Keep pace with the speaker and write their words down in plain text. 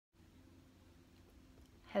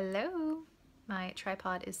Hello. My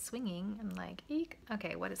tripod is swinging. I'm like, eek.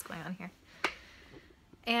 Okay, what is going on here?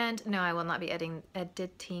 And no, I will not be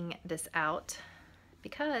editing this out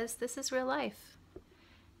because this is real life.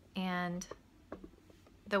 And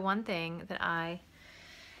the one thing that I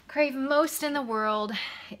crave most in the world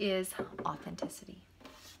is authenticity.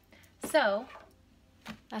 So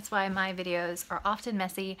that's why my videos are often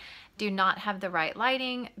messy, do not have the right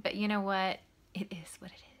lighting, but you know what? It is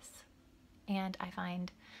what it is. And I find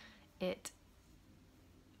it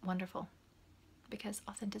wonderful because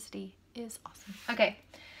authenticity is awesome. Okay,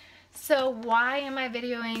 so why am I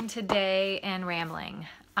videoing today and rambling?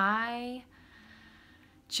 I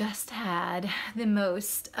just had the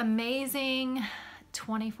most amazing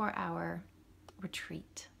 24-hour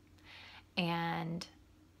retreat and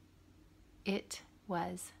it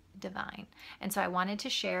was divine. And so I wanted to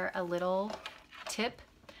share a little tip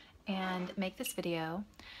and make this video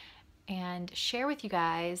and share with you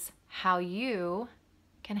guys how you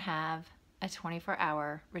can have a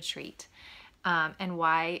 24-hour retreat and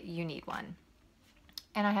why you need one.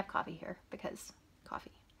 And I have coffee here because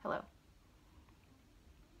coffee. Hello.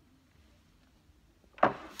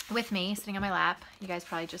 With me, sitting on my lap, you guys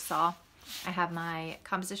probably just saw, I have my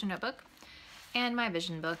composition notebook and my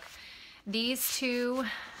vision book. These two,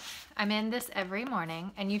 I'm in this every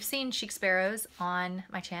morning, and you've seen Chic Sparrows on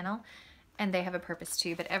my channel, and they have a purpose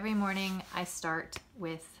too, but every morning I start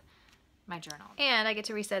with my journal. And I get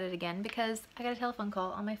to reset it again because I got a telephone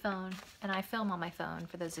call on my phone, and I film on my phone,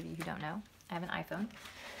 for those of you who don't know. I have an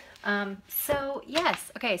iPhone. So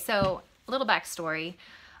yes, okay, so a little backstory.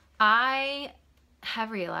 I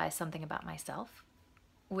have realized something about myself,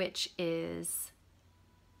 which is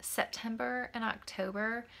September and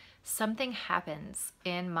October, something happens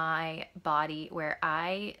in my body where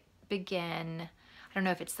I begin, I don't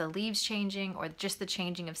know if it's the leaves changing or just the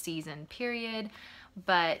changing of season period,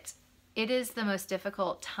 but it is the most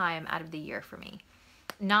difficult time out of the year for me.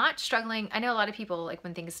 Not struggling, I know a lot of people, like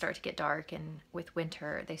when things start to get dark and with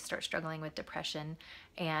winter, they start struggling with depression,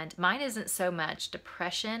 and mine isn't so much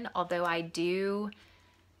depression, although I do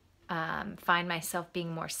find myself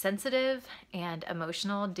being more sensitive and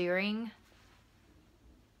emotional during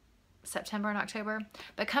September and October.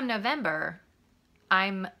 But come November,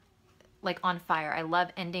 I'm like on fire. I love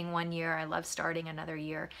ending one year. I love starting another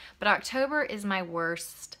year. But October is my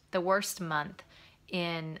worst, the worst month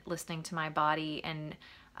in listening to my body and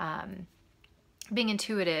being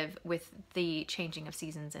intuitive with the changing of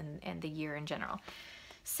seasons and the year in general.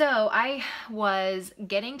 So I was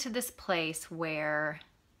getting to this place where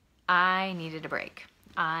I needed a break.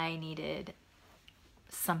 I needed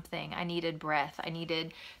something. I needed breath. I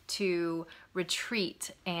needed to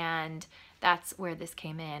retreat, and that's where this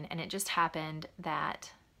came in. And it just happened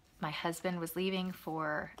that my husband was leaving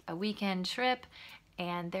for a weekend trip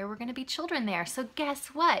and there were going to be children there. So guess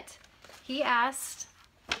what? He asked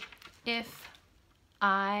if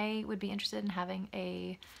I would be interested in having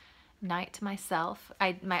a night to myself.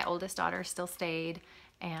 My oldest daughter still stayed,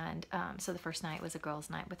 and so the first night was a girls'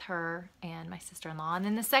 night with her and my sister-in-law. And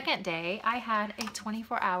then the second day, I had a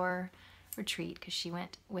 24-hour retreat because she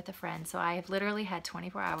went with a friend. So I have literally had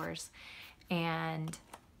 24 hours, and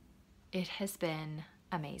it has been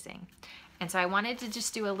amazing. And so I wanted to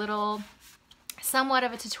just do a little, somewhat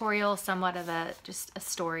of a tutorial, somewhat of just a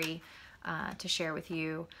story to share with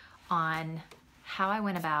you on how I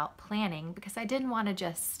went about planning, because I didn't want to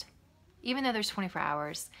just, even though there's 24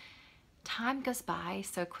 hours, time goes by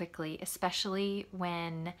so quickly, especially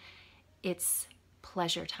when it's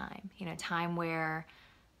pleasure time, you know, time where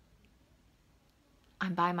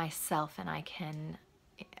I'm by myself and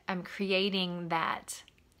I'm creating that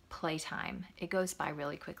playtime. It goes by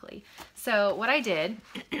really quickly. So what I did,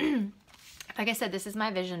 like I said, this is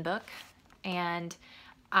my vision book, and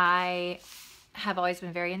I have always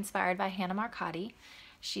been very inspired by Hannah Marcotti.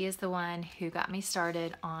 She is the one who got me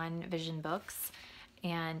started on vision books,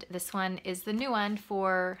 and this one is the new one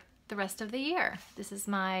for the rest of the year. This is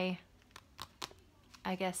my,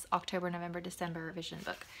 I guess, October, November, December vision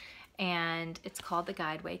book, and it's called The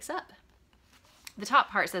Guide Wakes Up. The top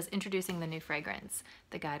part says, introducing the new fragrance,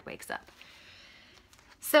 The Guide Wakes Up.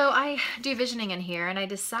 So I do visioning in here, and I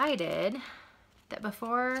decided that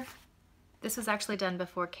this was actually done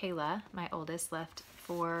before Kayla, my oldest, left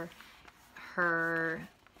for her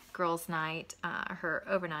girls' night, her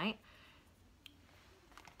overnight.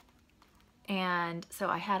 And so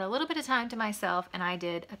I had a little bit of time to myself, and I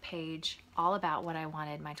did a page all about what I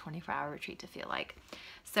wanted my 24-hour retreat to feel like.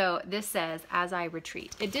 So this says, as I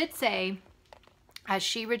retreat. It did say, as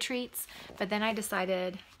she retreats, but then I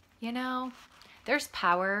decided, you know, there's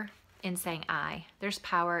power in saying I. There's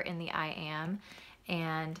power in the I am.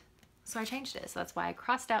 And so I changed it. So that's why I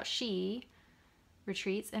crossed out she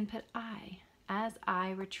retreats and put I, as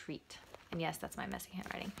I retreat. And yes, that's my messy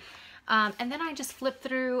handwriting. And then I just flipped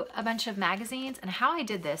through a bunch of magazines, and how I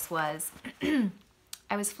did this was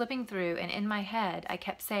I was flipping through, and in my head I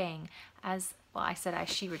kept saying, as well, I said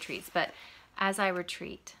she retreats, but as I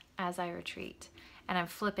retreat, as I retreat. And I'm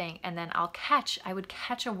flipping, and then I would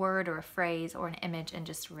catch a word or a phrase or an image and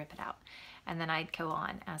just rip it out. And then I'd go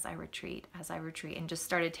on, as I retreat, and just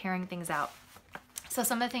started tearing things out. So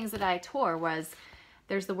some of the things that I tore was,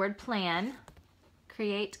 there's the word plan,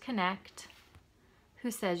 create, connect, who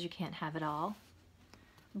says you can't have it all,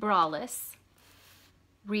 braless,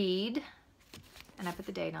 read, and I put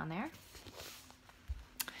the date on there,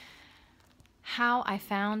 how I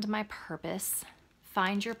found my purpose,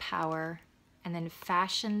 find your power, and then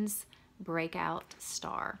fashion's breakout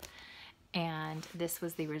star. And this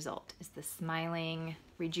was the result, is the smiling,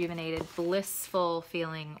 rejuvenated, blissful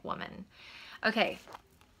feeling woman. Okay,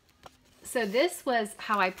 so this was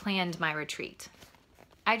how I planned my retreat.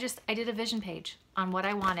 I did a vision page on what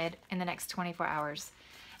I wanted in the next 24 hours.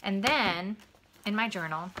 And then in my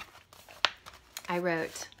journal, I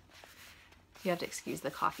wrote, you have to excuse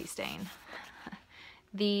the coffee stain.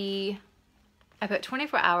 I put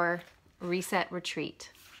 24-hour reset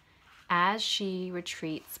retreat, as she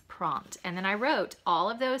retreats prompt. And then I wrote all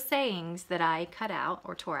of those sayings that I cut out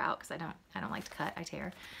or tore out, because I don't like to cut, I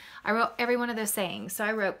tear. I wrote every one of those sayings. So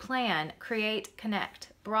I wrote plan, create, connect,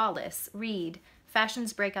 braless, read,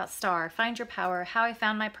 fashion's breakout star, find your power, how I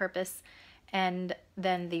found my purpose, and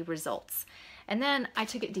then the results. And then I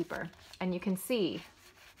took it deeper, and you can see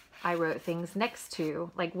I wrote things next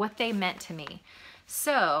to, like, what they meant to me.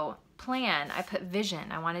 So plan, I put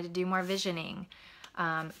vision. I wanted to do more visioning.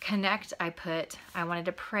 Connect, I wanted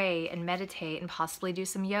to pray and meditate and possibly do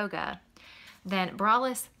some yoga. Then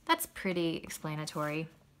braless, that's pretty explanatory.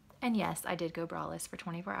 And yes, I did go braless for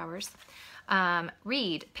 24 hours.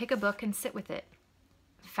 Read, pick a book and sit with it.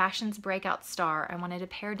 Fashion's breakout star, I wanted to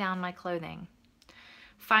pare down my clothing.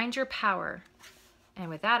 Find your power. And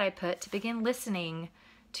with that I put to begin listening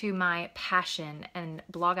to my passion and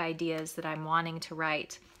blog ideas that I'm wanting to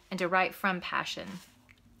write, and to write from passion.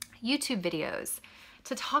 YouTube videos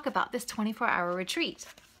to talk about this 24-hour retreat,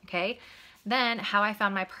 okay? Then how I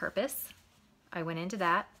found my purpose, I went into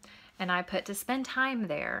that, and I put to spend time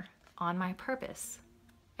there on my purpose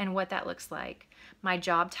and what that looks like, my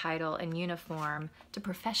job title and uniform to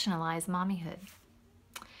professionalize mommyhood.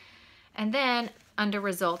 And then under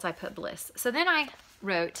results, I put bliss. So then I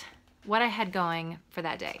wrote what I had going for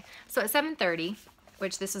that day. So at 7:30,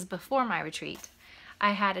 which this was before my retreat,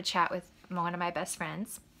 I had a chat with one of my best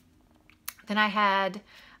friends. Then I had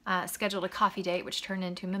scheduled a coffee date, which turned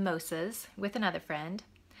into mimosas with another friend.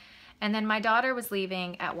 And then my daughter was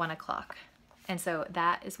leaving at 1 o'clock. And so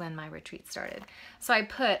that is when my retreat started. So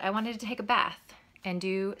I wanted to take a bath and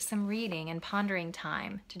do some reading and pondering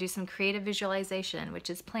time, to do some creative visualization, which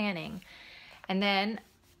is planning. And then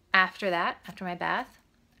after that, after my bath,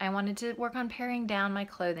 I wanted to work on paring down my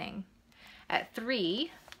clothing. At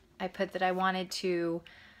 3, I put that I wanted to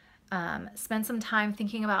spend some time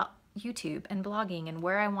thinking about YouTube and blogging and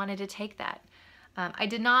where I wanted to take that. I'm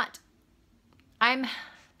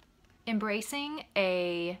embracing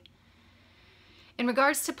in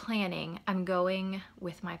regards to planning, I'm going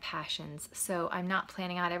with my passions. So I'm not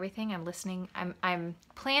planning out everything, I'm listening, I'm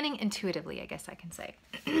planning intuitively, I guess I can say.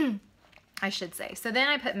 I should say. So then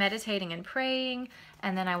I put meditating and praying,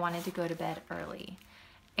 and then I wanted to go to bed early.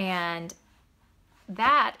 And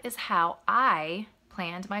that is how I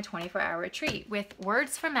planned my 24-hour retreat, with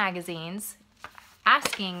words from magazines,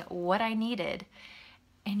 asking what I needed.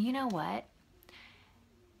 And you know what?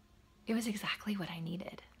 It was exactly what I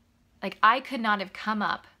needed. Like, I could not have come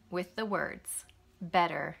up with the words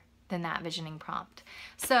better than that visioning prompt.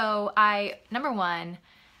 So I, number one,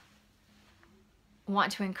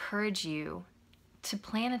 want to encourage you to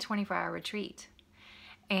plan a 24-hour retreat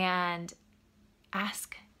and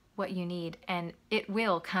ask what you need, and it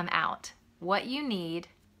will come out. What you need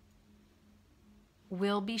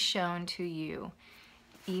will be shown to you,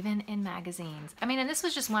 even in magazines. I mean, and this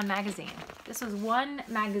was just one magazine. This was one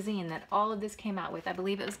magazine that all of this came out with. I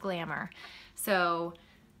believe it was Glamour. So,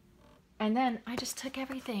 and then I just took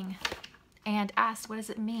everything and asked, what does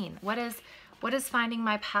it mean? What does finding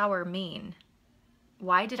my power mean?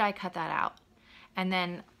 Why did I cut that out?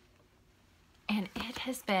 And it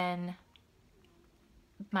has been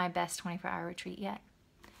my best 24-hour retreat yet.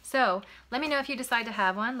 So let me know if you decide to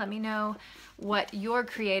have one. Let me know what your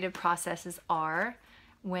creative processes are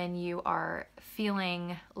when you are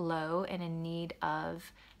feeling low and in need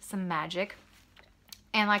of some magic.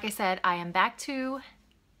 And like I said, I am back to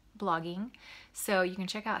blogging, so you can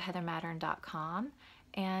check out heathermattern.com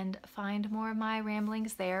and find more of my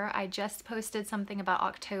ramblings there. I just posted something about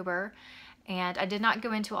October, and I did not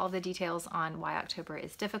go into all the details on why October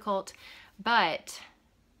is difficult, but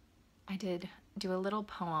I did do a little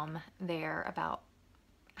poem there about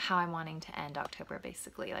how I'm wanting to end October,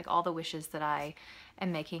 basically, like all the wishes that I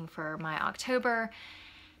am making for my October.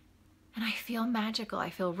 And I feel magical. I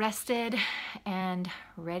feel rested and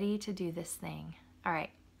ready to do this thing. All right,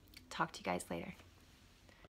 talk to you guys later.